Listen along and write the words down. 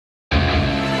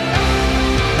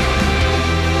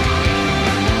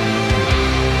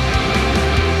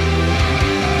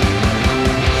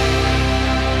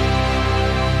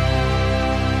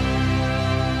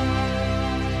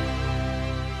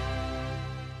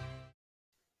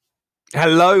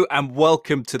Hello and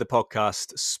welcome to the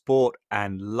podcast Sport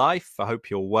and Life. I hope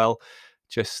you're well.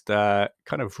 Just kind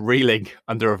of reeling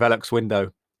under a Velux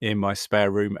window in my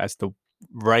spare room as the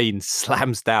rain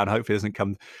slams down. Hopefully it doesn't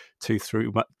come too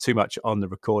much on the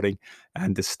recording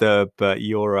and disturb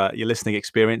your listening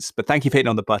experience. But thank you for hitting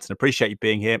on the button. Appreciate you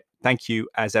being here. Thank you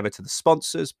as ever to the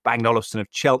sponsors, Bang & Olufsen of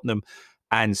Cheltenham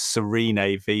and Serene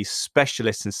AV,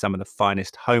 specialists in some of the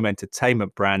finest home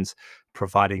entertainment brands,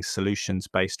 providing solutions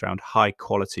based around high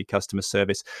quality customer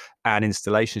service and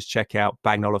installations. Check out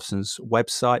Bang & Olufsen's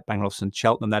website, Bang & Olufsen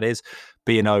Cheltenham, that is,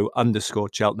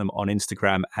 B&O_Cheltenham on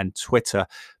Instagram and Twitter.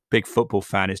 Big football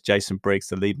fan is Jason Briggs,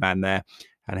 the lead man there.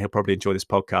 And he'll probably enjoy this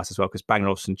podcast as well, because Bang &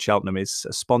 Olufsen Cheltenham is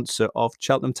a sponsor of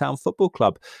Cheltenham Town Football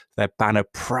Club. Their banner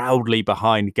proudly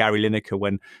behind Gary Lineker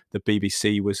when the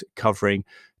BBC was covering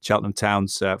Cheltenham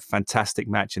Town's fantastic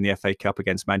match in the FA Cup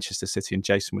against Manchester City. And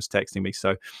Jason was texting me,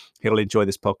 so he'll enjoy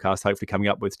this podcast, hopefully coming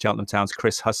up with Cheltenham Town's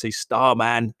Chris Hussey, star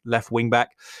man, left wing back,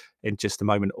 in just a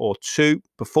moment or two.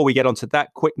 Before we get on to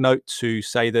that, quick note to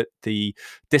say that the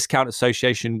discount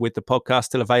association with the podcast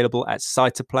still available at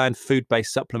Cytoplan,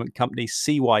 food-based supplement company,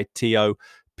 CYTOPLAN,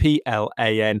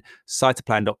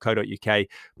 cytoplan.co.uk.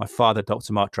 My father,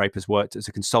 Dr. Mark Draper, has worked as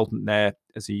a consultant there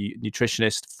as a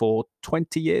nutritionist for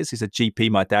 20 years. He's a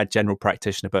GP, my dad, general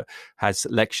practitioner, but has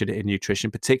lectured in nutrition,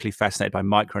 particularly fascinated by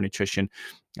micronutrition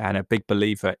and a big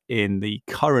believer in the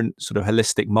current sort of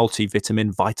holistic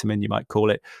vitamin, you might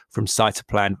call it, from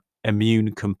Cytoplan,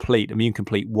 Immune Complete. Immune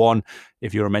Complete 1,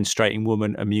 if you're a menstruating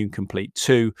woman, Immune Complete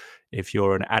 2, if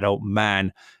you're an adult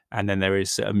man. And then there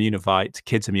is Immunovite,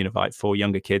 Kids Immunovite for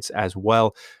younger kids as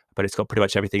well. But it's got pretty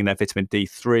much everything in there: vitamin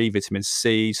D3, vitamin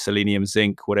C, selenium,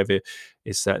 zinc, whatever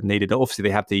is needed. Obviously, they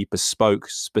have the bespoke,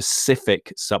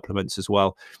 specific supplements as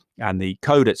well. And the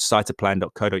code at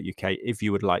cytoplan.co.uk, if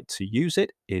you would like to use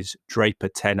it, is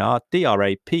Draper10R,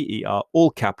 DRAPER,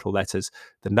 all capital letters,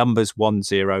 the numbers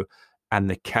 10 and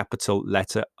the capital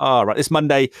letter R. Right, this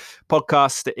Monday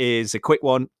podcast is a quick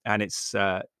one, and it's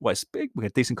big. We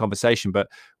had a decent conversation, but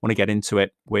I want to get into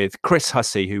it with Chris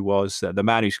Hussey, who was the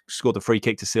man who scored the free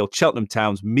kick to seal Cheltenham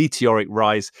Town's meteoric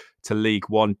rise to League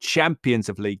One, champions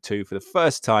of League Two for the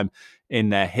first time in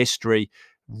their history.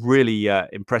 Really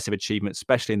impressive achievement,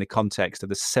 especially in the context of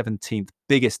the 17th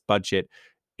biggest budget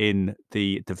in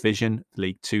the division,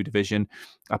 League Two division,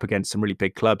 up against some really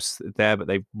big clubs there, but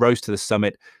they rose to the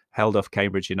summit, held off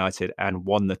Cambridge United and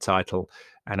won the title.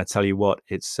 And I tell you what,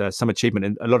 it's some achievement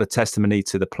and a lot of testimony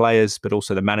to the players, but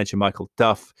also the manager, Michael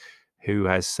Duff, who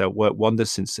has worked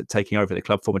wonders since taking over the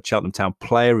club, former Cheltenham Town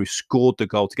player who scored the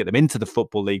goal to get them into the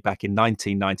Football League back in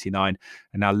 1999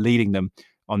 and now leading them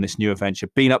on this new adventure.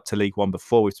 Been up to League One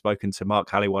before. We've spoken to Mark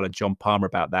Halliwell and John Palmer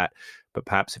about that, but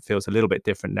perhaps it feels a little bit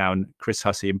different now. And Chris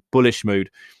Hussey in bullish mood,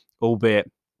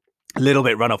 albeit a little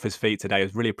bit run off his feet today. I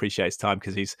really appreciate his time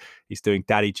because he's doing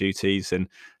daddy duties and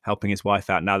helping his wife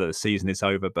out now that the season is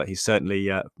over. But he's certainly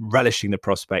relishing the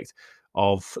prospect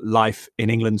of life in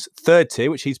England's third tier,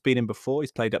 which he's been in before.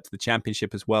 He's played up to the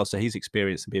Championship as well, so he's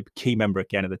experienced and be a key member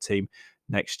again of the team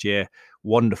next year.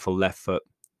 Wonderful left foot,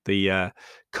 the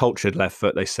cultured left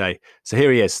foot, they say. So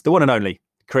here he is, the one and only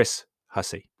Chris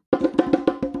Hussey.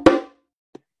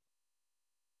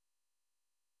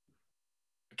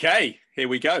 Okay, here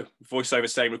we go. Voiceover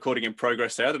saying recording in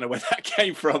progress there. I don't know where that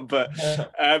came from, but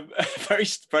very,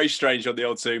 very strange on the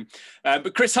old Zoom.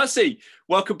 But Chris Hussey,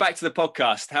 welcome back to the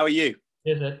podcast. How are you?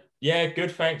 Yeah,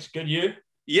 good, thanks. Good, you?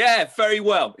 Yeah, very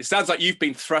well. It sounds like you've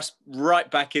been thrust right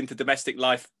back into domestic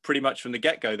life pretty much from the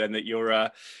get-go then, that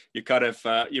you're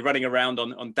running around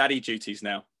on daddy duties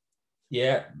now.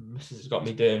 Yeah, Mrs. has got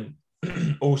me doing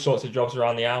all sorts of jobs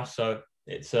around the house, so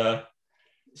it's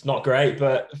not great,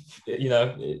 but you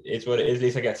know, it's what it is. At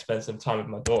least I get to spend some time with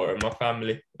my daughter and my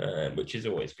family, which is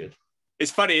always good.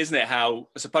 It's funny, isn't it, how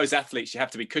I suppose athletes, you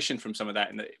have to be cushioned from some of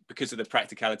that because of the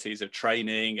practicalities of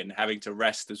training and having to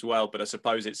rest as well. But I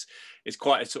suppose it's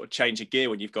quite a sort of change of gear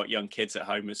when you've got young kids at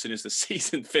home. As soon as the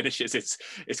season finishes,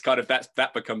 it's kind of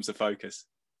that becomes the focus.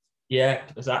 Yeah,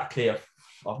 exactly. I've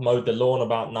mowed the lawn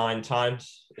about 9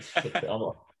 times.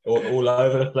 I'm all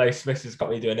over the place. Mrs. has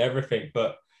got me doing everything,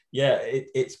 but yeah,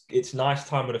 it's nice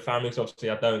time with the family. Because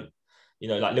obviously I don't,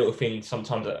 like little things.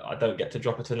 Sometimes I don't get to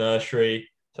drop her to nursery.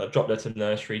 So I dropped her to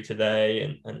nursery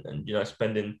today and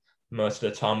spending most of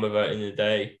the time with her in the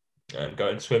day,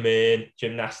 going swimming,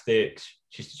 gymnastics.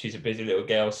 She's a busy little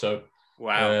girl. So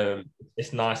wow,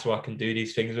 it's nice so I can do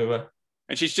these things with her.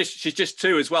 And she's just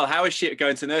 2 as well. How is she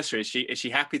going to nursery? Is she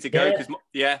happy to go?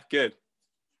 Yeah, good.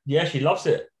 Yeah, she loves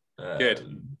it.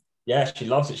 Good. Yeah, she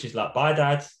loves it. She's like, bye,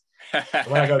 Dad.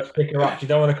 When I go to pick her up, she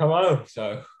don't want to come home.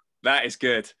 So that is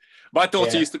good.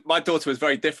 Yeah. My daughter was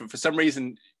very different. For some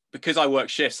reason, because I work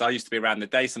shifts, I used to be around the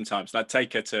day sometimes, and I'd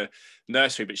take her to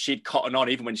nursery, but she'd cotton on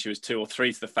even when she was 2 or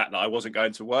 3 to the fact that I wasn't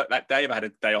going to work that day if I had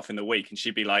a day off in the week, and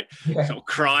she'd be like Yeah. sort of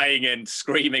crying and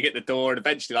screaming at the door, and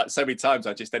eventually, like so many times,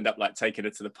 I just end up like taking her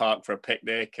to the park for a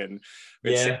picnic, and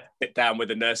we'd Yeah. sit down with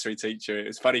the nursery teacher. It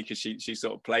was funny because she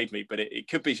sort of played me, but it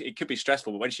could be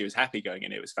stressful. But when she was happy going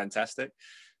in, it was fantastic.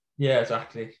 Yeah,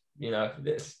 exactly.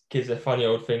 Kids are funny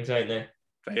old things, ain't they?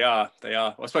 They are.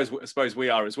 I suppose we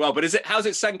are as well. But how's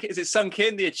it sunk? Is it sunk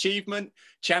in the achievement?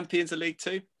 Champions of League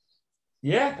Two?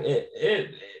 Yeah,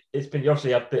 it's been, you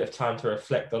obviously had a bit of time to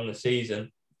reflect on the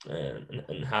season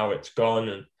and how it's gone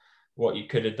and what you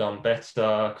could have done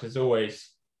better, because there's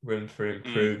always room for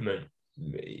improvement.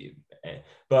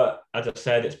 But as I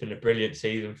said, it's been a brilliant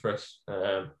season for us.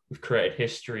 We've created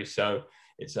history, so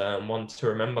it's one to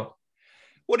remember.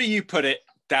 What do you put it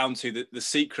down to, the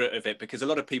secret of it? Because a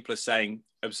lot of people are saying,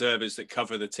 observers that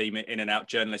cover the team in and out,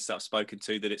 journalists that I've spoken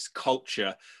to, that it's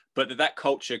culture, but that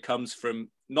culture comes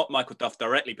from not Michael Duff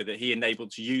directly, but that he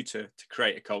enabled you to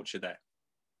create a culture there.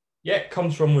 Yeah, it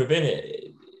comes from within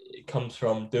it. It comes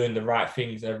from doing the right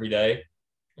things every day.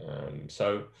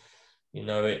 So,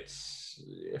 it's,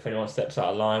 if anyone steps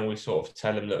out of line, we sort of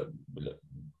tell them that, look,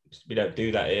 we don't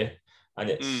do that here. And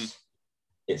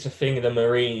it's a thing of the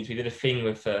Marines. We did a thing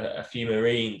with a few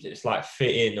Marines. It's like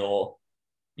fitting, or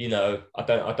I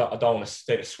don't want to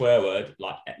say the swear word,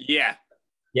 like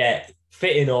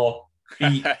fitting or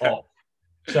beat off.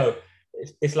 So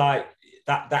it's like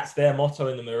that's their motto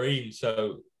in the Marines.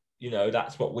 So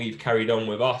that's what we've carried on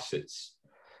with us.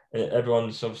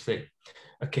 Everyone's obviously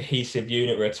a cohesive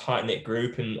unit. We're a tight knit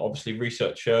group, and obviously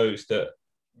research shows that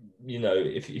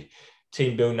if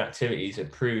team building activities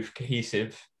improve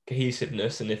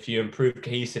cohesiveness, and if you improve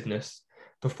cohesiveness,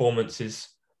 performances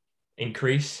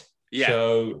increase.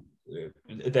 So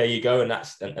there you go, and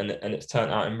it's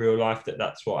turned out in real life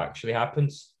that's what actually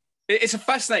happens. It's a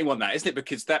fascinating one, that, isn't it?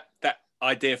 Because that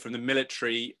idea from the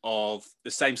military of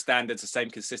the same standards, the same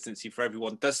consistency for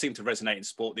everyone does seem to resonate in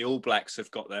sport. The All Blacks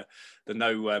have got the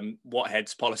no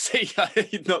whatheads policy,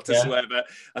 not to swear, but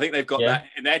I think they've got that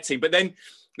in their team. But then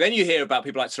you hear about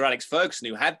people like Sir Alex Ferguson,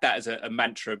 who had that as a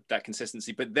mantra, that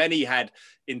consistency, but then he had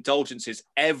indulgences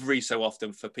every so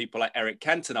often for people like Eric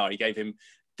Cantona. He gave him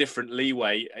different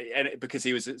leeway, and because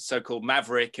he was a so-called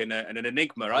maverick and an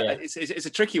enigma, right? It's a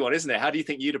tricky one, isn't it? How do you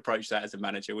think you'd approach that as a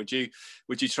manager? Would you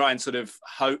try and sort of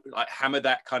hammer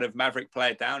that kind of maverick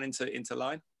player down into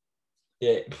line?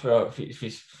 Yeah, if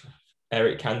he's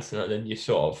Eric Cantona, then you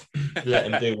sort of let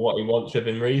him do what he wants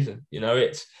within reason.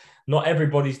 It's not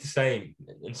everybody's the same,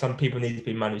 and some people need to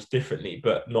be managed differently,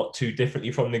 but not too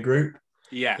differently from the group.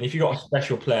 Yeah. And if you've got a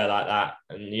special player like that,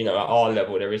 and at our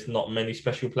level, there is not many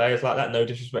special players like that, no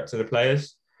disrespect to the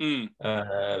players.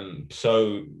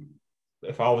 So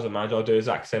if I was a manager, I'd do the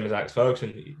exact same as Alex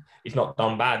Ferguson. He's not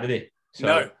done bad, did he?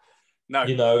 So,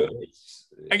 no.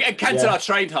 And Cantona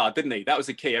trained hard, didn't he? That was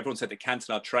the key. Everyone said that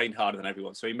Cantona trained harder than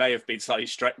everyone. So he may have been slightly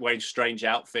wearing strange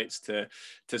outfits to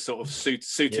sort of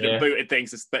suited and booted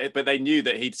things. But they knew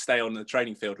that he'd stay on the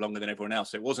training field longer than everyone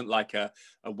else. So it wasn't like a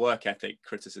work ethic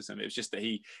criticism. It was just that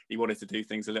he wanted to do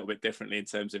things a little bit differently in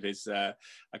terms of his,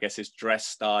 his dress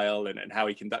style and how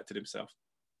he conducted himself.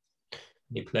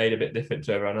 He played a bit different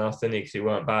to everyone else, didn't he? Because he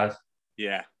weren't bad.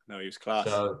 Yeah, no, he was class.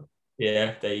 So,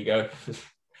 yeah, there you go.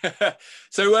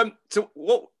 So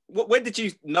what when did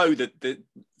you know that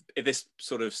this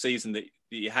sort of season that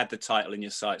you had the title in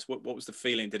your sights? What was the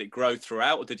feeling? Did it grow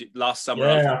throughout, or did it last summer?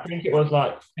 Yeah, I think it was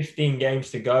like 15 games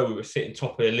to go. We were sitting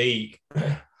top of the league,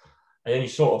 and then you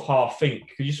sort of half think,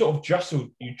 because you sort of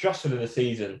jostle in the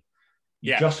season.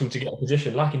 You jostle to get a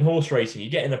position, like in horse racing.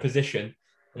 You get in a position, and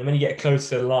then when you get close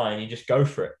to the line, you just go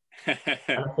for it.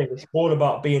 And I think it's all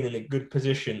about being in a good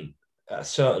position at a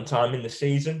certain time in the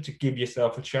season to give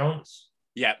yourself a chance.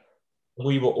 Yeah.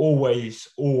 We were always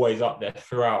up there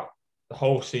throughout the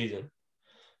whole season.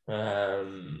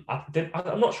 I'm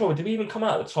not sure. Did we even come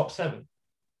out of the top 7?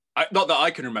 Not that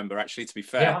I can remember, actually, to be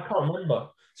fair. Yeah, I can't remember.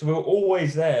 So we were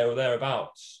always there or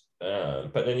thereabouts.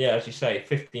 But then, as you say,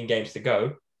 15 games to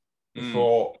go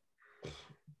before,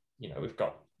 we've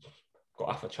got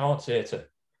half a chance here to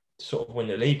sort of win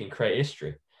the league and create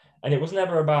history. And it was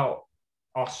never about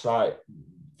us like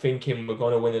thinking we're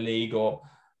going to win the league or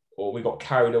we got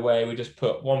carried away. We just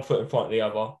put one foot in front of the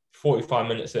other, 45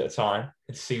 minutes at a time,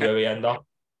 and see where we end up.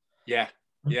 Yeah.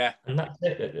 And that's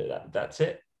it. That's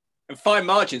it. And fine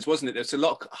margins, wasn't it? There's a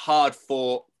lot hard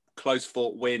fought, close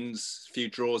fought wins, a few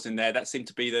draws in there. That seemed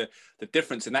to be the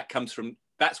difference, and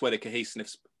that's where the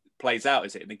cohesiveness plays out,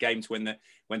 is it? In the games when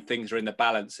things are in the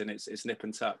balance and it's nip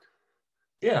and tuck.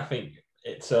 Yeah, I think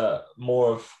it's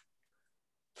more of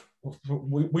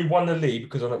we won the league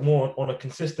because on a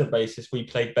consistent basis we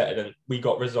played better than we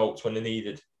got results when they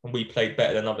needed, and we played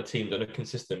better than other teams on a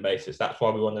consistent basis. That's why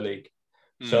we won the league.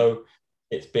 So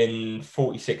it's been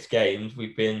 46 games.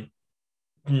 We've been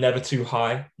never too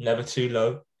high, never too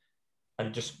low,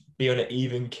 and just be on an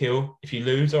even kill. If you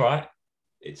lose, all right,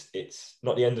 it's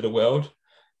not the end of the world.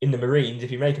 In the Marines,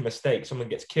 if you make a mistake, someone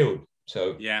gets killed.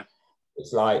 So yeah,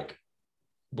 it's like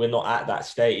we're not at that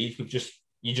stage.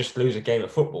 You just lose a game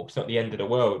of football. It's not the end of the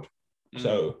world.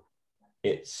 So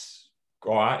it's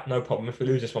all right, no problem. If we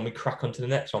lose this one, we crack on to the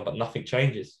next one, but nothing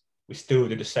changes. We still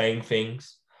do the same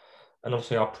things. And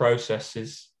obviously our process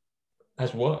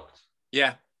has worked.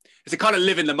 Yeah. It's a kind of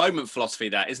live in the moment philosophy,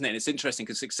 that, isn't it? And it's interesting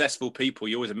because successful people,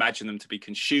 you always imagine them to be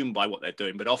consumed by what they're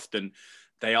doing, but often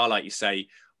they are, like you say,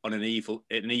 on an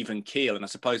even keel. And I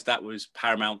suppose that was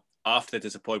paramount after the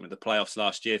disappointment of the playoffs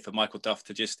last year for Michael Duff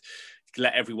to just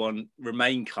let everyone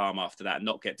remain calm after that and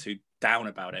not get too down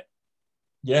about it.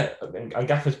 Yeah, and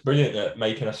Gaffer's brilliant at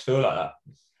making us feel like that.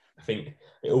 I think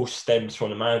it all stems from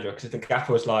the manager, because if the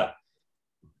Gaffer was like,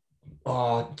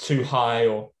 too high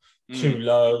or too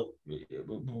low,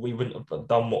 we wouldn't have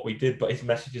done what we did. But his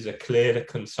messages are clear, they're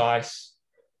concise,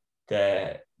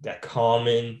 they're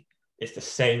calming. It's the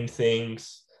same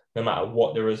things, no matter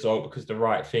what the result, because the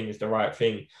right thing is the right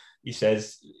thing. He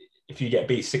says, if you get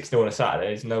beat 6-0 on a Saturday,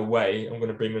 there's no way I'm going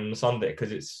to bring him on a Sunday,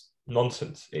 because it's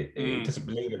nonsense. It doesn't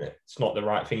believe in it. It's not the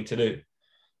right thing to do.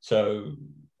 So,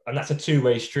 and that's a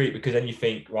two-way street, because then you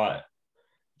think, right,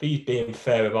 if he's being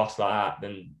fair with us like that,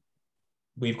 then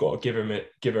we've got to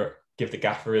give the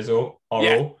Gaffer his all.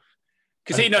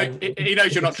 Because he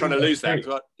knows you're not trying to lose that.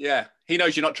 Well, yeah, he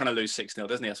knows you're not trying to lose 6-0,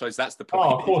 doesn't he? I suppose that's the point.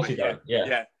 Oh, of course he does.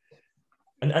 Yeah.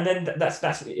 And then that's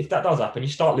if that does happen, you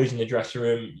start losing the dressing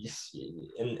room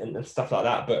and stuff like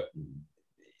that. But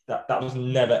that was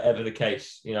never ever the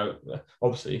case. You know,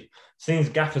 obviously, since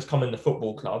Gaffer's come in the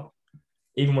football club,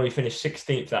 even when we finished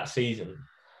 16th that season,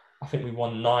 I think we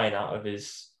won 9 out of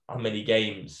his how many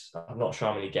games. I'm not sure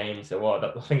how many games there were.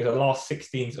 I think it was the last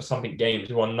 16 or something games.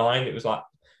 We won 9. It was like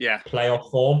playoff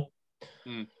form.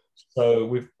 So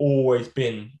we've always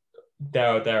been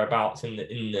there or thereabouts in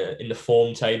the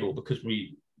form table, because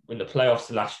we in the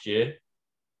playoffs last year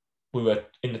we were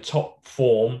in the top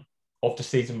form of the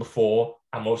season before,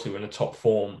 and mostly we're in the top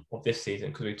form of this season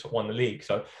because we won the league.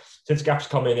 So since Gap's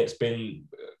come in, it's been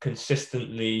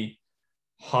consistently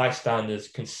high standards,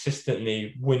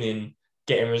 consistently winning,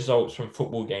 getting results from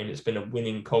football games. It's been a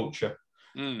winning culture.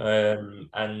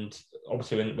 And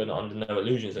obviously we're not under no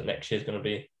illusions that next year is going to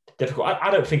be difficult. I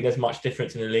don't think there's much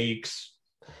difference in the leagues.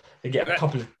 They get a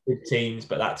couple of big teams,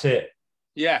 but that's it.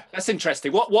 Yeah, that's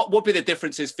interesting. What would be the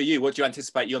differences for you? What do you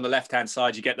anticipate? You on the left-hand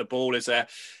side, you get the ball. Is there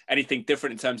anything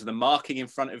different in terms of the marking in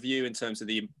front of you, in terms of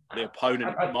the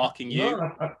opponent marking you?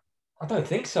 No, I don't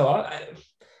think so.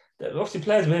 Obviously,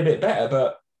 players are a bit better,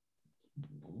 but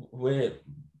we're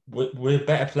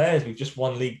better players. We've just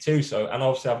won League Two, and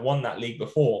obviously I've won that league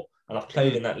before, and I've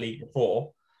played in that league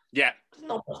before. Yeah, there's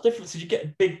not much difference. You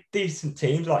get big, decent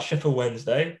teams like Sheffield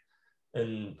Wednesday,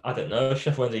 and I don't know,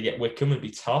 Sheffield Wednesday, you get Wickham, would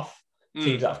be tough.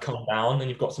 Teams that have come down, and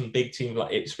you've got some big teams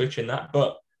like Ipswich and that,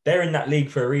 but they're in that league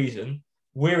for a reason.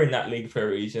 We're in that league for a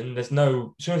reason. As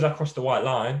soon as I cross the white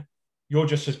line, you're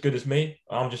just as good as me.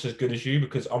 I'm just as good as you,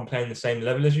 because I'm playing the same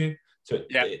level as you. So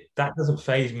that doesn't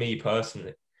faze me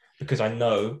personally, because I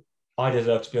know I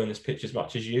deserve to be on this pitch as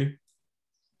much as you.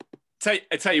 I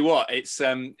tell you what,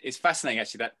 it's fascinating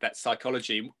actually, that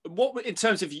psychology. What in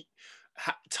terms of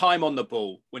time on the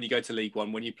ball when you go to League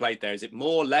One, when you played there, is it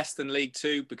more, less than League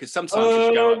Two? Because sometimes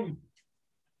you go up.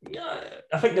 Yeah,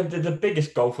 I think the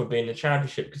biggest goal for being the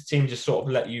Championship, because teams just sort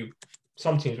of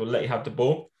some teams will let you have the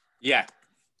ball. Yeah.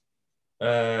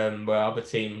 Where other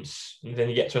teams, and then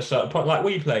you get to a certain point, like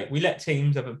we let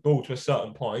teams have a ball to a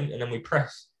certain point, and then we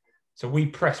press. So we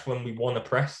press when we want to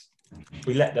press.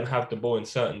 We let them have the ball in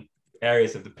certain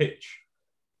areas of the pitch.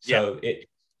 So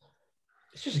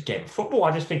it's just a game of football.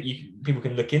 I just think people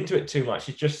can look into it too much.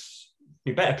 It's just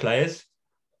be better players,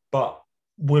 but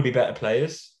we'll be better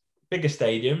players. Bigger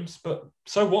stadiums, but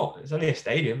so what? It's only a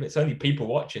stadium. It's only people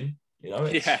watching. You know.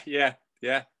 Yeah.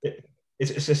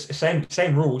 It's just the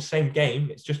same rules, same game.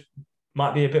 It's just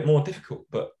might be a bit more difficult,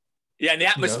 but. Yeah, and the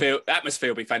atmosphere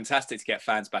will be fantastic to get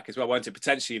fans back as well, won't it?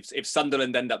 Potentially, if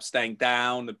Sunderland end up staying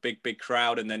down, a big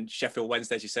crowd, and then Sheffield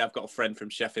Wednesday, as you say, I've got a friend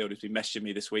from Sheffield who's been messaging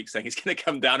me this week saying he's going to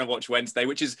come down and watch Wednesday,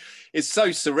 which is so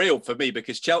surreal for me,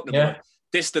 because Cheltenham were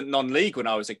distant non-league when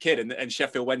I was a kid, and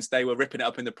Sheffield Wednesday were ripping it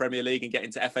up in the Premier League and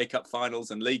getting to FA Cup finals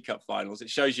and League Cup finals.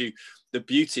 It shows you the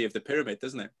beauty of the pyramid,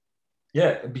 doesn't it? Yeah,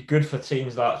 it'd be good for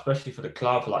teams like, especially for the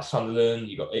club, like Sunderland.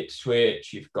 You've got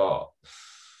Ipswich, you've got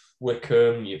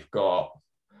Wickham, you've got,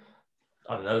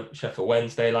 I don't know, Sheffield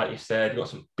Wednesday, like you said. You've got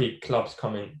some big clubs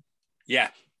coming Yeah.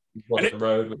 And, on the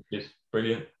road, which is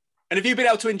brilliant. and have you been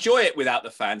able to enjoy it without the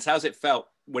fans? How's it felt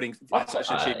winning such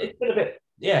an achievement? It's been a bit,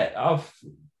 yeah.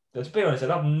 Let's be honest,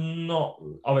 I've not.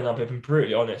 I mean, I've been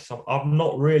brutally honest. I've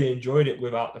not really enjoyed it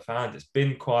without the fans. It's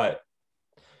been quite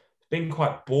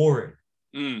boring.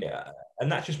 Yeah, and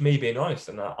that's just me being honest.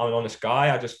 And I'm an honest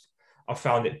guy. I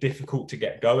found it difficult to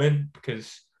get going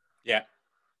because I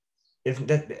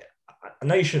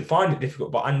know you shouldn't find it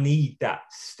difficult, but I need that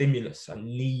stimulus. I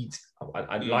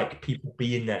like people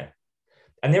being there.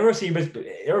 And obviously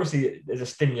there's a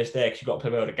stimulus there because you've got to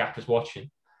play where the gaffer's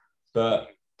watching. But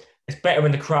it's better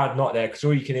when the crowd's not there because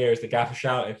all you can hear is the gaffer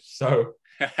shouting. So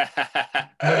when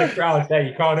the crowd's there,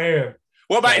 you can't hear him.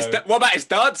 What about his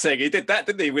dancing? He did that,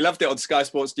 didn't he? We loved it on Sky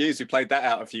Sports News. We played that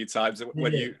out a few times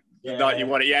when you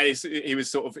won it. Yeah, he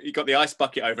was he got the ice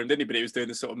bucket over him, didn't he? But he was doing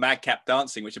the sort of madcap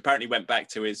dancing, which apparently went back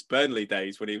to his Burnley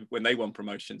days when they won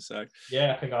promotion. So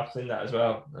yeah, I think I've seen that as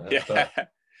well.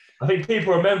 I think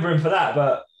people remember him for that,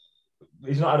 but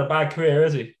he's not had a bad career,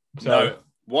 has he? So, no,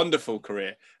 wonderful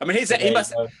career. I mean, it's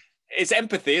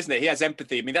empathy, isn't it? He has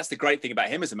empathy. I mean, that's the great thing about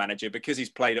him as a manager, because he's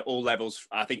played at all levels,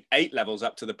 I think 8 levels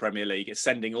up to the Premier League,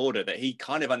 ascending order, that he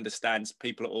kind of understands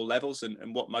people at all levels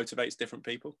and what motivates different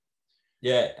people.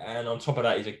 Yeah, and on top of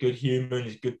that, he's a good human,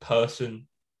 he's a good person.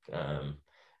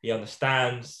 He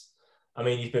understands. I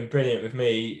mean, he's been brilliant with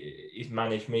me. He's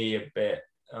managed me a bit.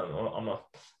 I'm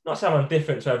not saying I'm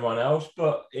different to everyone else,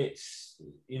 but it's,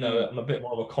 I'm a bit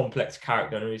more of a complex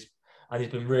character, and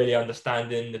he's been really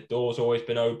understanding. The door's always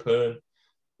been open.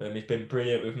 He's been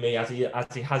brilliant with me as he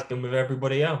has been with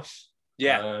everybody else.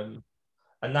 Yeah,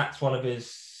 and that's one of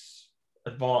his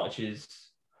advantages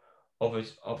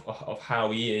of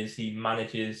how he is. He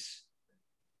manages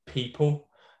people,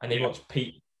 and he wants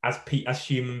as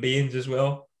human beings as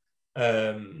well.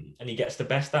 And he gets the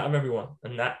best out of everyone,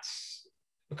 and that's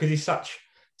because he's such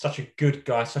a good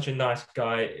guy, such a nice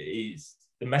guy.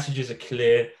 The messages are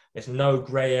clear. There's no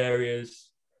grey areas.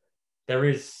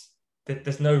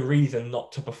 There's no reason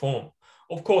not to perform.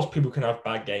 Of course, people can have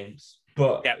bad games,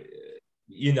 but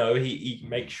he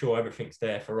makes sure everything's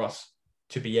there for us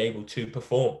to be able to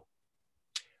perform.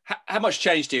 How much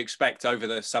change do you expect over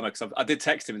the summer? Because I did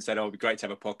text him and said, it'd be great to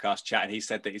have a podcast chat. And he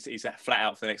said that he's flat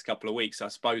out for the next couple of weeks. So I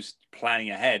suppose planning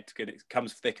ahead, it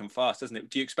comes thick and fast, doesn't it?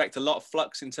 Do you expect a lot of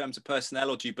flux in terms of personnel,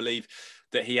 or do you believe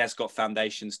that he has got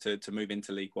foundations to move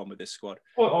into League One with this squad?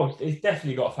 He's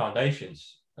definitely got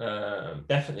foundations.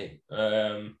 Definitely.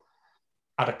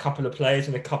 Had a couple of players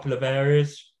in a couple of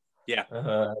areas. Yeah.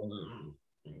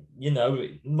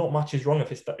 Not much is wrong.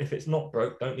 If it's not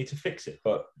broke, don't need to fix it.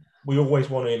 But we always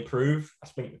want to improve. I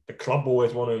think the club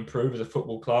always want to improve as a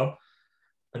football club,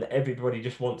 and everybody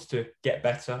just wants to get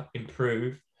better,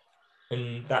 improve,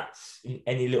 and that's in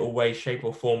any little way, shape,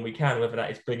 or form we can. Whether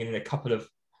that is bringing in a couple of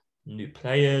new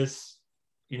players,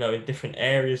 in different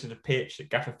areas of the pitch that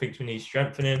Gaffer thinks we need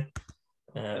strengthening,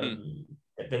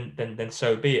 then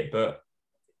so be it. But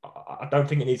I don't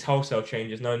think it needs wholesale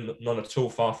changes. None at all.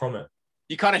 Far from it.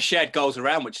 You kind of shared goals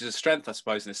around, which is a strength, I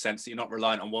suppose, in a sense that you're not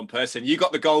reliant on one person. You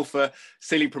got the goal for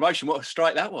Sealing promotion. What a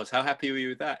strike that was. How happy were you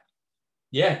with that?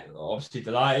 Yeah, obviously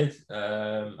delighted.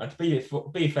 And to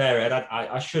be fair, Ed,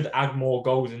 I should add more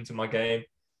goals into my game.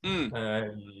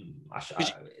 That's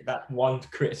one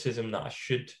criticism that I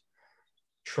should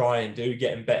try and do,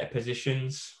 get in better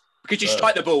positions. Because you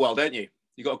strike the ball well, don't you?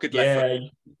 You got a good left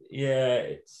foot. Yeah,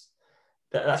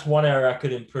 that's one area I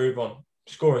could improve on.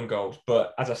 Scoring goals,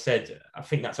 but as I said, I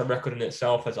think that's a record in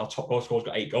itself, as our top goal scorer's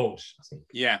got 8 goals, I think.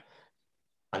 Yeah.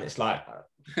 And it's like,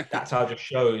 that's how it just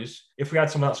shows. If we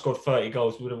had someone that scored 30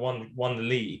 goals, we would have won the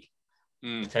league,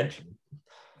 potentially.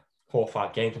 4 or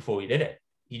 5 games before we did it.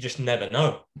 You just never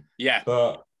know. Yeah.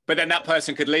 But then that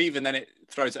person could leave, and then it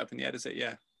throws it up in the air, does it?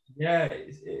 Yeah. Yeah,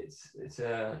 it's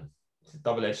a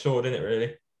double-edged sword, isn't it,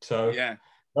 really? So, yeah.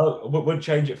 No, we wouldn't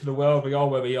change it for the world. We are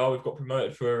where we are. We've got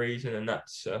promoted for a reason, and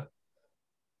that's...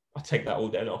 I take that all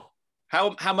day long.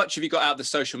 How much have you got out of the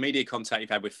social media contact you've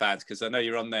had with fans? Because I know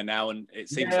you're on there now, and it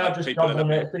seems like people are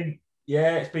loving it.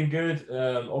 It's been good.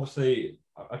 Obviously,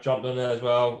 I jumped on there as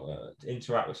well to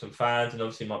interact with some fans, and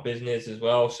obviously my business as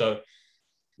well. So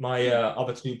my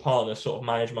other 2 partners sort of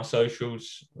manage my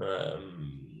socials.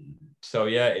 So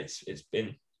yeah, it's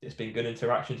been good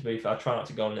interaction, to be fair. I try not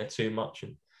to go on there too much,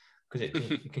 because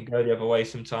it can go the other way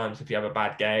sometimes if you have a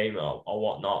bad game or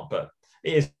whatnot. But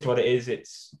it is what it is.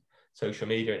 It's social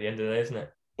media at the end of the day, isn't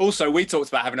it? Also, we talked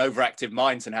about having overactive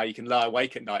minds and how you can lie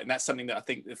awake at night. And that's something that I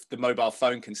think the mobile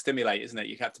phone can stimulate, isn't it?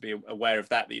 You have to be aware of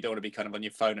that you don't want to be kind of on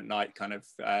your phone at night, kind of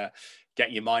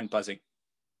getting your mind buzzing.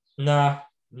 No,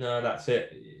 that's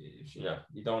it.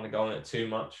 You don't want to go on it too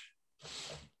much.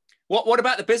 What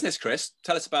about the business, Chris?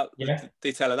 Tell us about the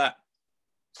detail of that.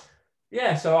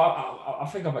 Yeah, so I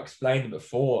think I've explained it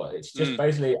before. It's just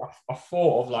basically I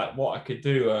thought of like what I could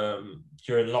do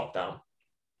during lockdown,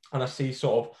 and I see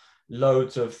sort of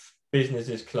loads of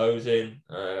businesses closing,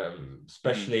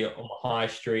 especially on the high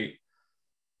street.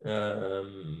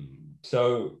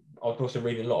 So I was also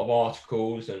reading a lot of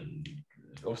articles, and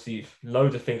obviously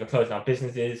loads of things are closing down.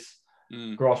 Businesses,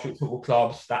 grassroots football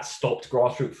clubs that stopped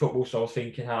grassroots football. So I was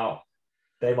thinking how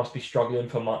they must be struggling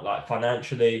for like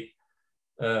financially.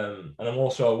 And I'm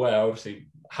also aware, obviously,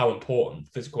 how important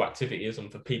physical activity is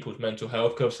and for people's mental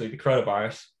health. Because obviously, the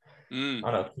coronavirus, I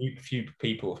know a few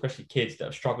people, especially kids, that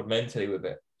have struggled mentally with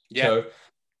it. Yeah. So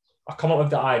I come up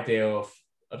with the idea of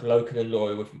Local and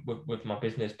Loyal with my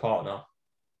business partner,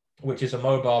 which is a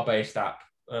mobile-based app,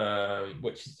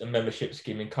 which is a membership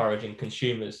scheme encouraging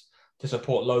consumers to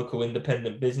support local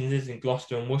independent businesses in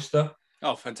Gloucester and Worcester.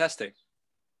 Oh, fantastic.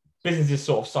 Businesses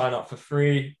sort of sign up for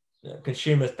free.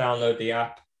 Consumers download the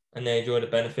app and they enjoy the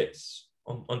benefits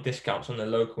on discounts on their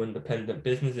local independent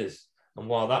businesses. And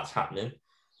while that's happening,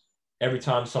 every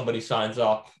time somebody signs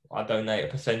up, I donate a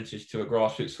percentage to a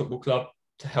grassroots football club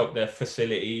to help their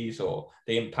facilities or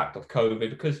the impact of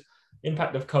COVID, because the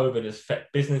impact of COVID has affected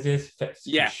businesses, affects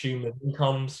consumer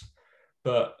incomes,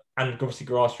 and obviously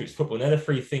grassroots football. And they're the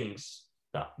three things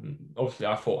that obviously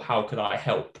I thought, how could I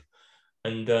help?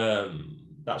 And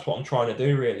that's what I'm trying to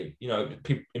do, really.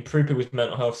 Improve people's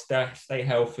mental health, stay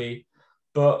healthy.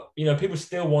 But, people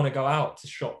still want to go out to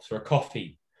shops for a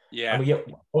coffee. Yeah.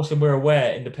 And we're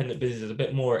aware independent business is a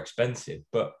bit more expensive.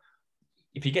 But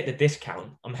if you get the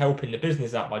discount, I'm helping the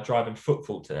business out by driving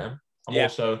footfall to them. I'm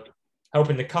also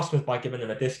helping the customers by giving them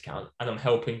a discount. And I'm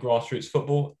helping grassroots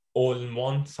football all in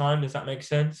one time. Does that make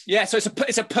sense? Yeah, so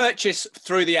it's a purchase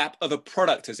through the app of a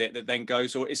product, is it, that then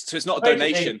goes, or it's not a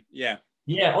donation?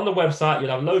 Yeah, on the website,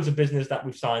 you'll have loads of business that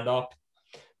we've signed up.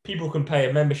 People can pay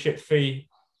a membership fee,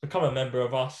 become a member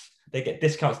of us. They get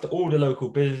discounts to all the local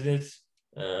businesses.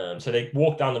 So they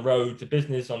walk down the road, the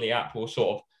business on the app will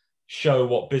sort of show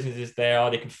what businesses they are.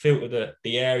 They can filter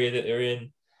the area that they're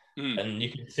in, and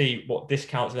you can see what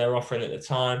discounts they're offering at the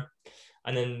time.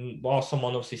 And then while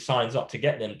someone obviously signs up to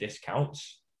get them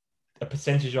discounts, a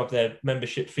percentage of their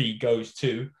membership fee goes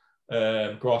to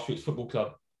Grassroots Football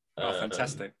Club. Oh,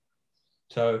 fantastic.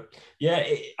 So, yeah,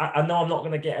 I know I'm not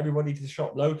going to get everybody to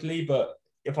shop locally, but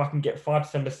if I can get 5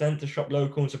 to 10% to shop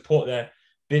local and support their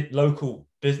local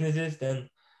businesses, then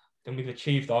we've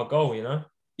achieved our goal,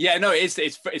 Yeah, no,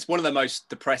 it's one of the most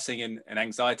depressing and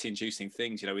anxiety-inducing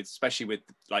things, especially with,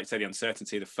 like, say, the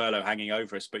uncertainty of the furlough hanging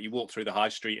over us. But you walk through the high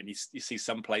street and you see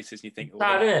some places and you think,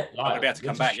 I'm going to be able to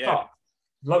come back. Yeah,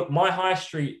 my high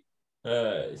street,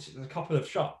 it's a couple of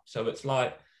shops, so it's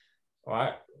like, all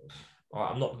right,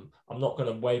 I'm not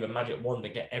going to wave a magic wand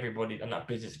and get everybody and that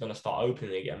business is going to start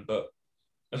opening again. But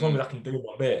as long as I can do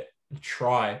my bit and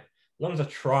try, as long as I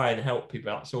try and help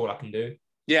people, that's all I can do.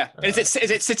 Yeah. Is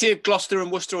it City of Gloucester and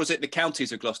Worcester, or is it the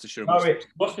counties of Gloucestershire and Worcester? It's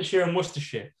Gloucestershire and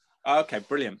Worcestershire. Oh, okay,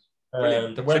 brilliant.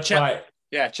 The website.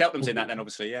 Cheltenham's in that then,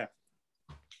 obviously, yeah.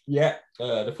 Yeah,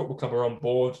 the football club are on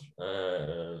board.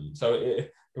 So the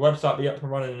website will be up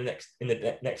and running in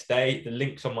the next day. The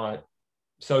link's on my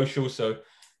socials. So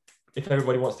if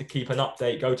everybody wants to keep an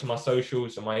update, go to my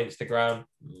socials and my Instagram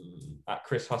at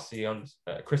Chris Hussey on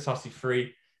Chris Hussey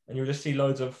 3, and you'll just see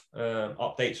loads of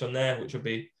updates on there, which will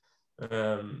be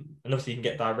and obviously you can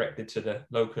get directed to the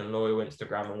Local and Loyal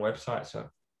Instagram and website. So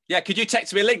yeah, could you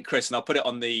text me a link, Chris, and I'll put it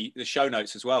on the show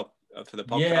notes as well for the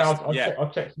podcast. Yeah, I'll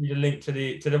text you the link to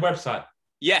the website.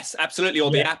 Yes, absolutely,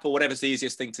 or the app, or whatever's the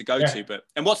easiest thing to go to.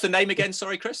 And what's the name again?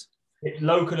 Sorry, Chris. It's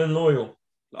Local and Loyal.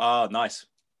 Oh, nice.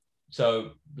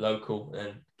 So local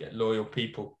and get loyal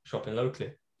people shopping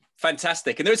locally.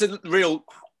 Fantastic. And there's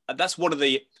that's one of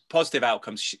the positive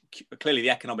outcomes. Clearly, the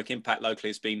economic impact locally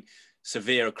has been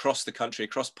severe across the country,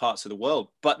 across parts of the world.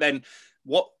 But then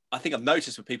what I think I've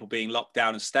noticed with people being locked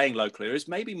down and staying locally is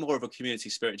maybe more of a community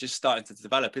spirit just starting to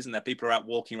develop, isn't there? People are out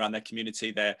walking around their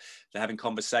community, they're having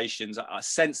conversations. I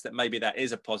sense that maybe that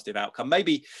is a positive outcome.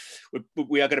 Maybe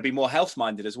we are going to be more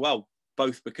health-minded as well,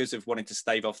 both because of wanting to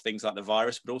stave off things like the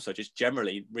virus, but also just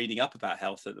generally reading up about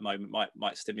health at the moment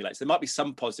might stimulate. So there might be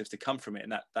some positives to come from it,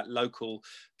 and that local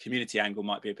community angle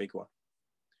might be a big one.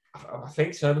 I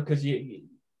think so, because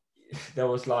there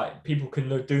was like people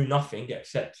can do nothing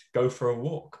except go for a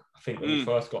walk. I think when we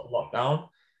first got locked down,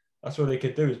 that's all they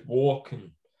could do is walk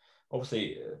and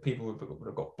obviously people would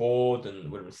have got bored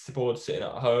and would have been bored sitting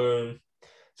at home.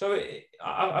 So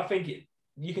I think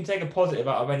you can take a positive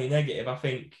out of any negative. I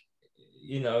think,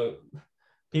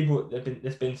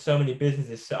 there's been so many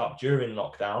businesses set up during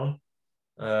lockdown.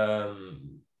 So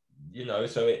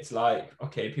it's like,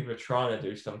 okay, people are trying to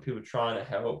do something, people are trying to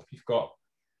help. You've got,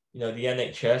 the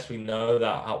NHS, we know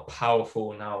that how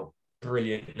powerful and how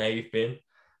brilliant they've been.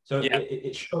 So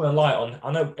it's shone a light on.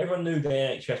 I know everyone knew the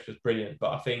NHS was brilliant, but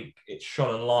I think it's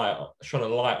shone a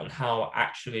light on how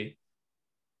actually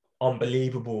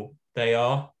unbelievable they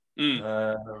are. With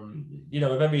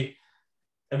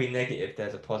every negative,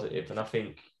 there's a positive, and I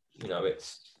think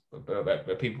it's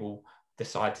where people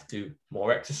decide to do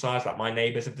more exercise. Like my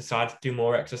neighbours have decided to do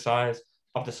more exercise.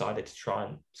 I've decided to try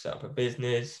and set up a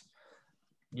business.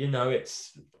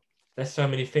 There's so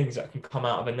many things that can come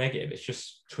out of a negative. It's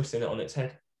just twisting it on its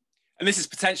head. And this is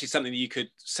potentially something that you could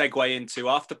segue into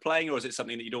after playing, or is it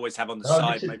something that you'd always have on the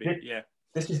side?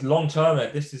 This is long term.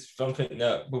 This is something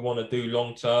that we want to do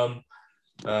long term.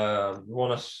 We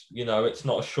want to, it's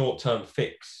not a short term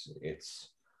fix. We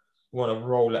want to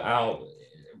roll it out.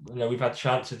 We've had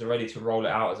chances already to roll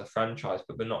it out as a franchise,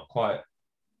 but we're not quite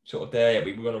sort of there yet.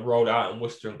 We want to roll it out in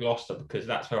Worcester and Gloucester because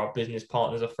that's where our business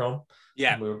partners are from.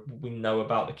 Yeah, we know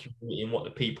about the community and what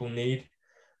the people need.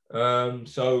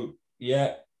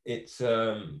 It's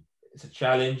a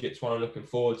challenge. It's one I'm looking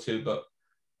forward to, but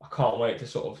I can't wait to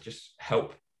sort of just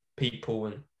help people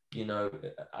and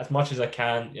as much as I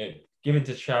can, giving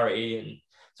to charity and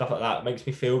stuff like that makes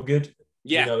me feel good.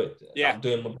 I'm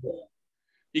doing my bit.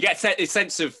 You get a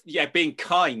sense of being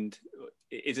kind.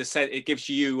 It gives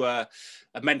you a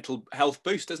mental health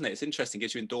boost, doesn't it? It's interesting.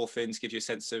 Gives you endorphins. Gives you a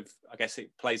sense of, I guess,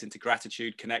 it plays into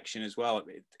gratitude, connection as well.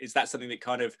 Is that something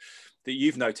that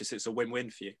you've noticed? It's a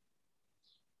win-win for you.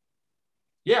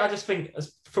 Yeah, I just think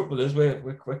as footballers,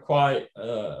 we're quite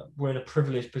we're in a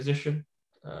privileged position.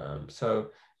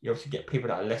 So you obviously get people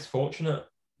that are less fortunate.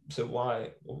 So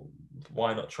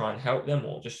why not try and help them,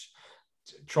 or just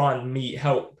try and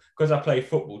help? Because I play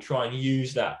football, try and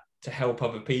use that to help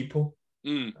other people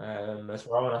as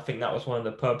well. And I think that was one of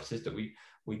the purposes that we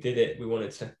did it. We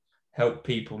wanted to help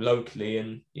people locally,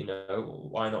 and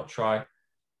why not try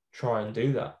and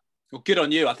do that. Well, good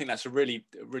on you. I think that's a really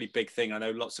big thing. I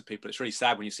know lots of people, it's really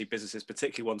sad when you see businesses,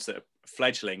 particularly ones that are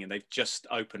fledgling and they've just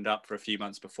opened up for a few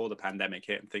months before the pandemic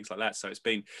hit and things like that. So it's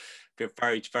been a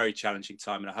very, very challenging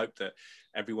time. And I hope that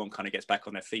everyone kind of gets back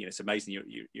on their feet. And it's amazing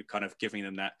you're kind of giving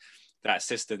them that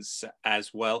assistance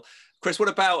as well. Chris, what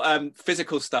about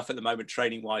physical stuff at the moment,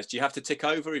 training wise? Do you have to tick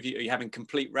over? Are you having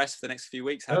complete rest for the next few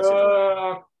weeks?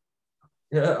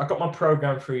 Yeah, I got my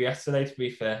program through yesterday, to be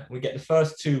fair. We get the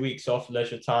first 2 weeks off,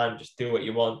 leisure time, just do what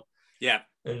you want. Yeah.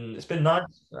 And it's been nice.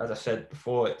 As I said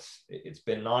before, it's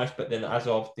been nice. But then as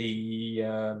of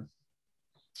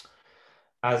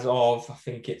I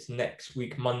think it's next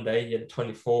week, Monday, the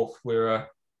 24th, we're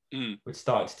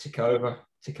starting to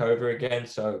tick over again.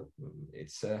 So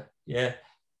it's a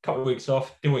couple of weeks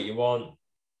off, do what you want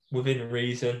within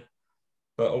reason.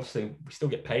 But obviously we still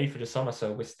get paid for the summer,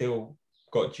 so we're still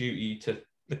got a duty to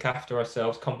look after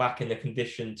ourselves, come back in the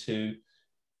condition to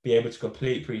be able to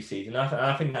complete pre-season.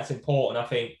 I think that's important. I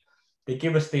think they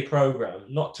give us the program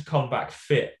not to come back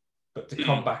fit, but to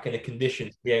come back in a condition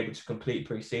to be able to complete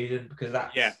pre-season, because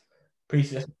that's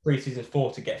pre-season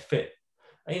for, to get fit.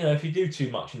 And, if you do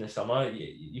too much in the summer,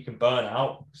 you can burn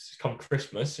out. Come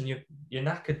Christmas and you're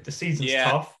knackered. The season's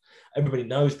tough. Everybody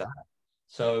knows that.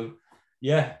 So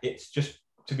it's just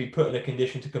to be put in a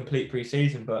condition to complete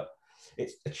pre-season, but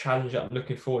it's a challenge that I'm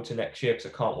looking forward to next year, because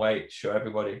I can't wait to show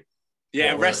everybody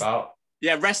what we're about.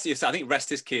 Yeah, rest. I think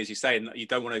rest is key, as you say, and you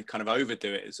don't want to kind of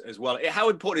overdo it as well. How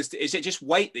important is it? Just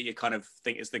weight that you kind of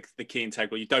think is the key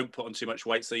integral? You don't put on too much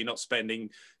weight, so you're not spending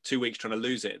 2 weeks trying to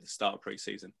lose it at the start of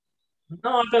pre-season.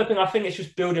 No, I don't think. I think it's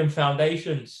just building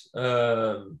foundations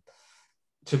to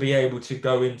be able to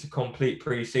go into complete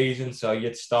pre-season. So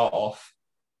you'd start off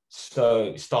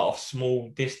small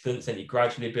distance, and you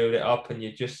gradually build it up, and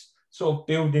you just sort of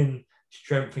building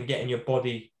strength and getting your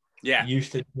body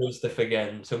used to doing stuff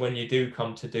again. So when you do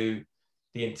come to do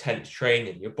the intense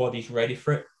training, your body's ready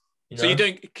for it. So you're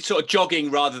doing sort of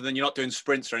jogging rather than, you're not doing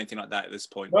sprints or anything like that at this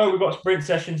point? No, we've got sprint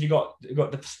sessions. You've got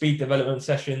the speed development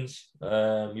sessions.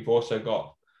 You've also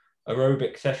got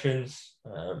aerobic sessions,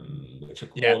 which are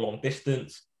more long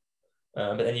distance.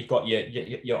 But then you've got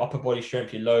your upper body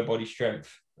strength, your lower body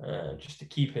strength, just to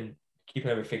keeping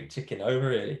everything ticking over,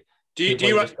 really. Do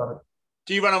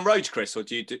you run on roads, Chris, or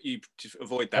do you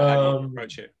avoid that? How do you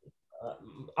approach it?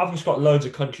 I've just got loads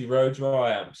of country roads where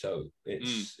I am, so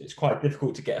it's quite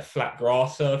difficult to get a flat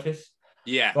grass surface.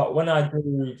 Yeah. But when I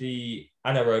do the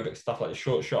anaerobic stuff, like the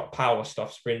short shot power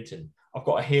stuff, sprinting, I've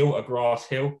got a grass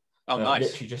hill, Oh, nice.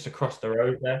 literally just across the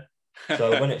road there.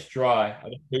 So when it's dry, I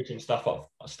just do some stuff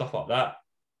up that.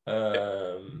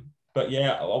 But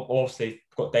yeah, obviously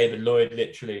I've got David Lloyd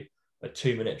literally a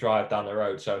 2-minute drive down the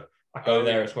road, so I go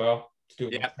there as well to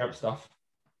do my camp stuff.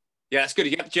 Yeah, it's good. Do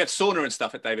you have sauna and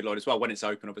stuff at David Lloyd as well when it's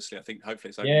open? Obviously, I think hopefully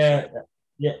it's open.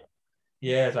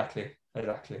 Yeah, exactly.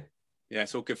 Yeah,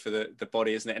 it's all good for the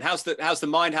body, isn't it? And how's the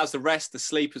mind? How's the rest, the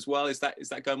sleep as well? Is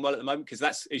that going well at the moment? Because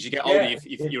that's as you get older,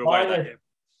 you're aware of that. Yeah.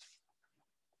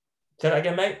 Say that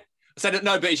again, mate. I said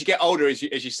no, but as you get older, as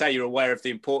you say, you're aware of the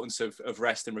importance of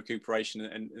rest and recuperation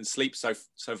and sleep. So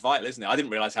vital, isn't it? I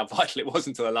didn't realize how vital it was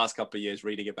until the last couple of years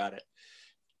reading about it.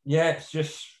 Yeah, it's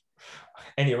just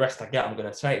any rest I get, I'm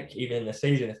going to take. Even in the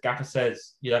season, if Gaffer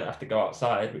says you don't have to go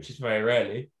outside, which is very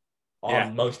rarely,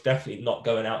 I'm most definitely not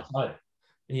going outside.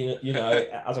 You know,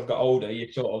 as I've got older,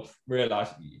 you sort of realise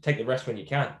you take the rest when you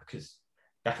can because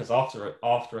Gaffer's after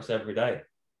us every day.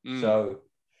 So,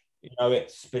 you know,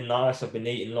 it's been nice. I've been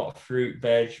eating a lot of fruit,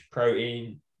 veg,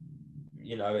 protein.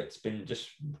 You know, it's been just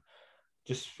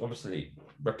obviously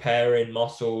repairing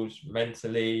muscles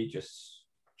mentally, just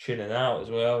chilling out as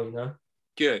well, you know.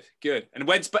 Good. And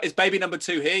is baby number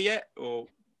 2 here yet? Or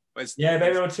baby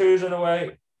number 2 is on the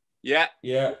way. Yeah,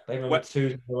 baby number 2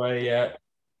 is on the way. Yeah.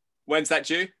 When's that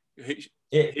due?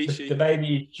 The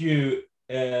baby due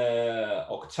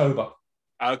October.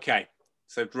 Okay,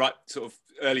 so right, sort of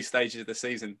early stages of the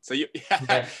season. So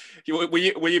will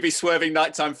you be swerving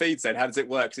nighttime feeds then? How does it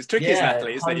work? 'Cause it's tricky as an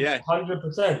athlete, isn't it? Yeah,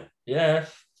 100%. Yeah,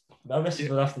 no missus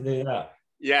will have to do that.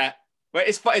 Yeah. Well,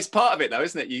 it's part of it though,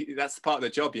 isn't it? That's part of the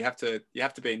job. You have to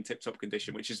be in tip-top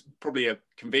condition, which is probably a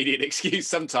convenient excuse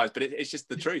sometimes, but it's just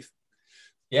the truth.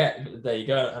 Yeah, there you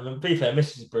go. I mean, to be fair,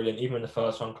 Mrs. is brilliant. Even when the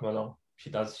first one come along,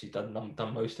 she's done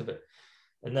most of it.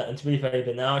 And to be fair,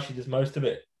 even now she does most of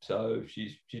it. So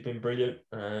she's been brilliant.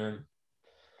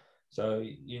 So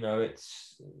you know,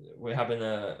 we're having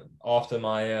after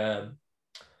my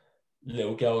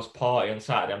little girl's party on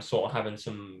Saturday, I'm sort of having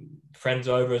some friends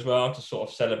over as well to sort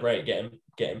of celebrate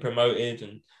getting promoted,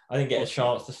 and I didn't get a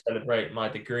chance to celebrate my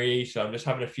degree, so I'm just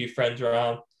having a few friends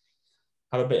around,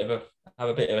 have a bit of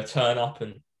a turn up,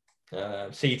 and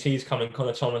CT's coming,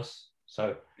 Connor Thomas,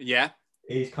 so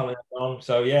he's coming along,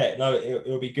 so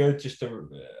it'll be good just to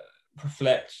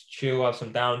reflect, chill, have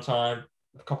some downtime,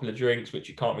 a couple of drinks, which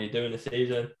you can't really do in the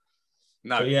season.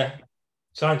 So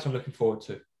something I'm looking forward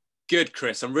to. Good,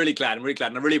 Chris. I'm really glad. And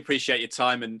I really appreciate your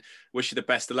time and wish you the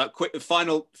best of luck. Quick,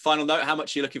 final note, how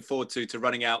much are you looking forward to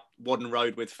running out Whaddon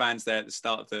Road with fans there at the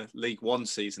start of the League One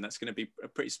season? That's going to be a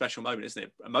pretty special moment, isn't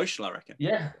it? Emotional, I reckon.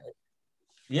 Yeah,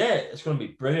 it's going to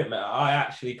be brilliant, mate. I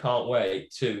actually can't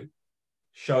wait to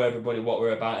show everybody what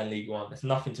we're about in League One. There's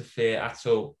nothing to fear at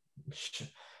all.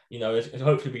 You know,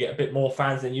 hopefully we get a bit more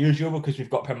fans than usual because we've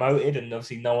got promoted and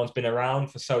obviously no one's been around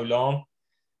for so long.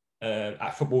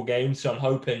 At football games, so I'm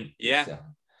hoping it'd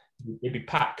be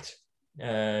packed,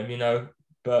 you know,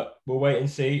 but we'll wait and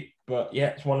see. But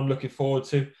it's one I'm looking forward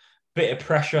to. Bit of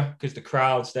pressure because the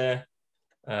crowd's there.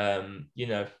 You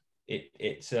know,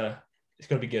 it's going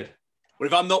to be good. Well,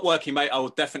 if I'm not working, mate, I will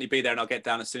definitely be there and I'll get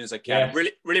down as soon as I can.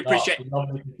 Really appreciate it.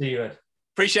 Lovely to see you, Ed.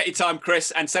 Appreciate your time,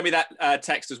 Chris, and send me that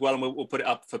text as well, and we'll put it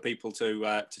up for people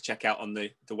to check out on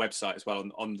the website as well,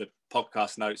 on the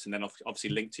podcast notes, and then obviously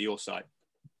link to your site.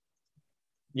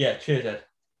 Yeah, cheers, Ed.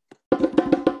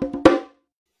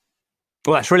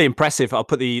 Well, that's really impressive. I'll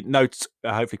put the notes,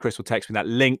 hopefully Chris will text me that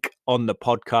link on the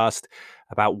podcast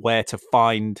about where to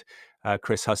find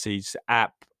Chris Hussey's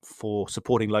app for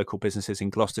supporting local businesses in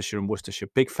Gloucestershire and Worcestershire.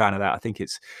 Big fan of that. I think a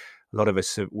lot of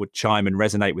us would chime and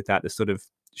resonate with that, the sort of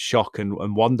shock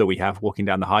and wonder we have walking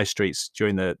down the high streets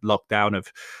during the lockdown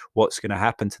of what's going to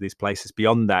happen to these places.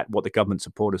 Beyond that, what the government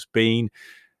support has been,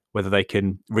 whether they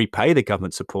can repay the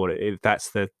government support, if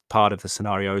that's the part of the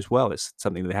scenario as well. It's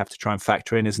something that they have to try and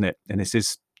factor in, isn't it? And this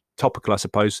is topical, I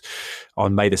suppose,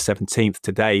 on May the 17th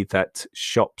today, that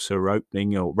shops are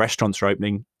opening or restaurants are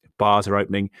opening, bars are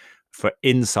opening for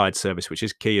inside service, which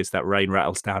is key as that rain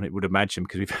rattles down, it would imagine,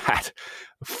 because we've had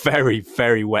a very,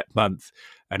 very wet month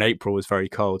and April was very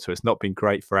cold. So it's not been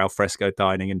great for al fresco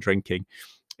dining and drinking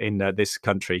in this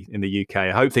country, in the UK.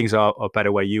 I hope things are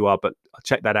better where you are, but I'll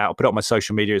check that out. I'll put it on my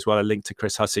social media as well, a link to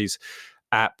Chris Hussey's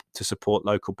app to support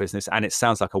local business. And it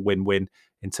sounds like a win-win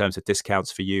in terms of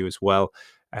discounts for you as well.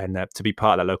 And to be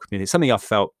part of that local community, something I've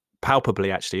felt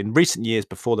palpably actually in recent years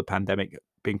before the pandemic,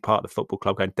 being part of the football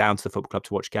club, going down to the football club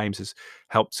to watch games, has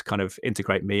helped kind of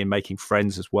integrate me in making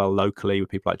friends as well locally with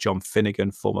people like John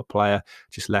Finnegan, former player,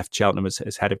 just left Cheltenham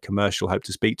as head of commercial. Hope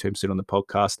to speak to him soon on the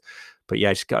podcast. But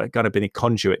yeah, just kind of been a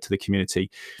conduit to the community.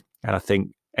 And I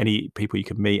think any people you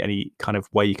can meet, any kind of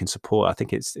way you can support, I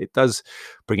think it does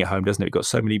bring it home, doesn't it? We've got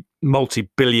so many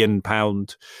multi-billion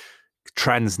pound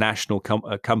transnational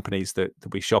companies that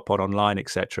we shop on online,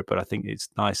 etc. But I think it's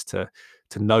nice to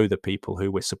know the people who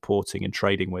we're supporting and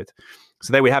trading with.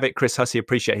 So there we have it. Chris Hussey,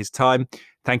 appreciate his time.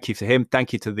 Thank you to him.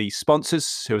 Thank you to the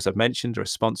sponsors who, as I've mentioned, are a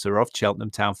sponsor of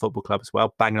Cheltenham Town Football Club as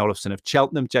well. Bang & Olufsen of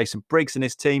Cheltenham, Jason Briggs and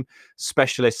his team,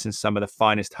 specialists in some of the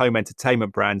finest home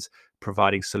entertainment brands,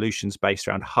 providing solutions based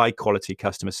around high quality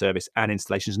customer service and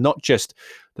installations, not just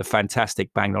the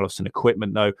fantastic Bang & Olufsen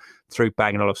equipment, though. Through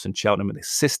Bang & Olufsen Cheltenham and the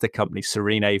sister company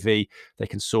Serene AV, they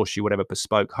can source you whatever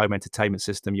bespoke home entertainment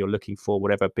system you're looking for,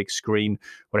 whatever big screen,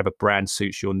 whatever brand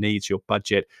suits your needs, your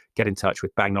budget. Get in touch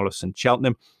with Bang & Olufsen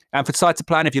Cheltenham. And for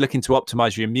Cytoplan, if you're looking to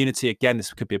optimize your immunity, again,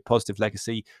 this could be a positive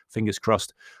legacy, fingers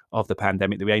crossed, of the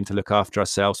pandemic, that we aim to look after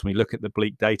ourselves. When we look at the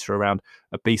bleak data around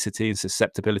obesity and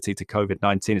susceptibility to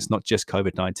COVID-19, it's not just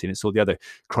COVID-19, it's all the other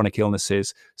chronic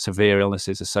illnesses, severe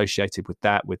illnesses associated with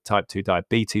that, with type 2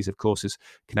 diabetes, of course, is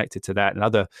connected to that, and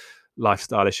other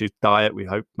lifestyle issues. Diet, we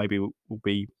hope maybe will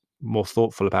be more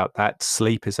thoughtful about that.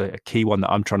 Sleep is a key one that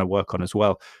I'm trying to work on as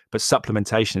well. But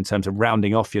supplementation in terms of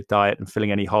rounding off your diet and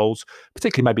filling any holes,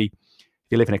 particularly maybe if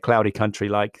you live in a cloudy country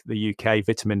like the UK,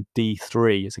 vitamin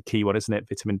D3 is a key one, isn't it?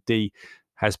 Vitamin D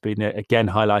has been again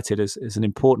highlighted as an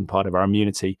important part of our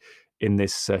immunity in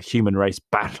this human race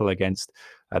battle against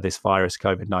this virus,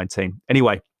 COVID-19.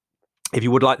 Anyway, if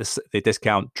you would like the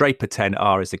discount,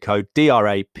 Draper10R is the code,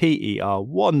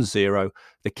 DRAPER10,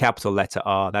 the capital letter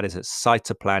R. That is at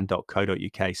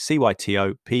cytoplan.co.uk,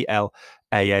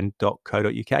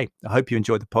 CYTOPLAN.co.uk. I hope you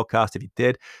enjoyed the podcast. If you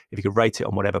did, if you could rate it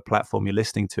on whatever platform you're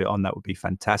listening to it on, that would be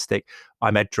fantastic.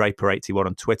 I'm Ed Draper81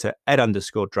 on Twitter,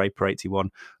 Ed_Draper81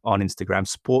 on Instagram,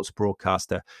 sports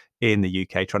broadcaster in the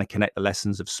UK, trying to connect the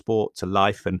lessons of sport to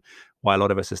life. And why a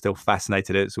lot of us are still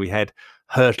fascinated as we head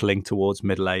hurtling towards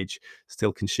middle age,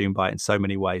 still consumed by it in so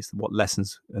many ways, what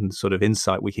lessons and sort of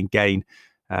insight we can gain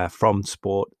from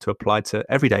sport to apply to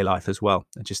everyday life as well.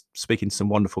 And just speaking to some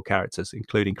wonderful characters,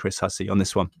 including Chris Hussey on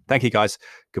this one. Thank you, guys.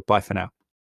 Goodbye for now.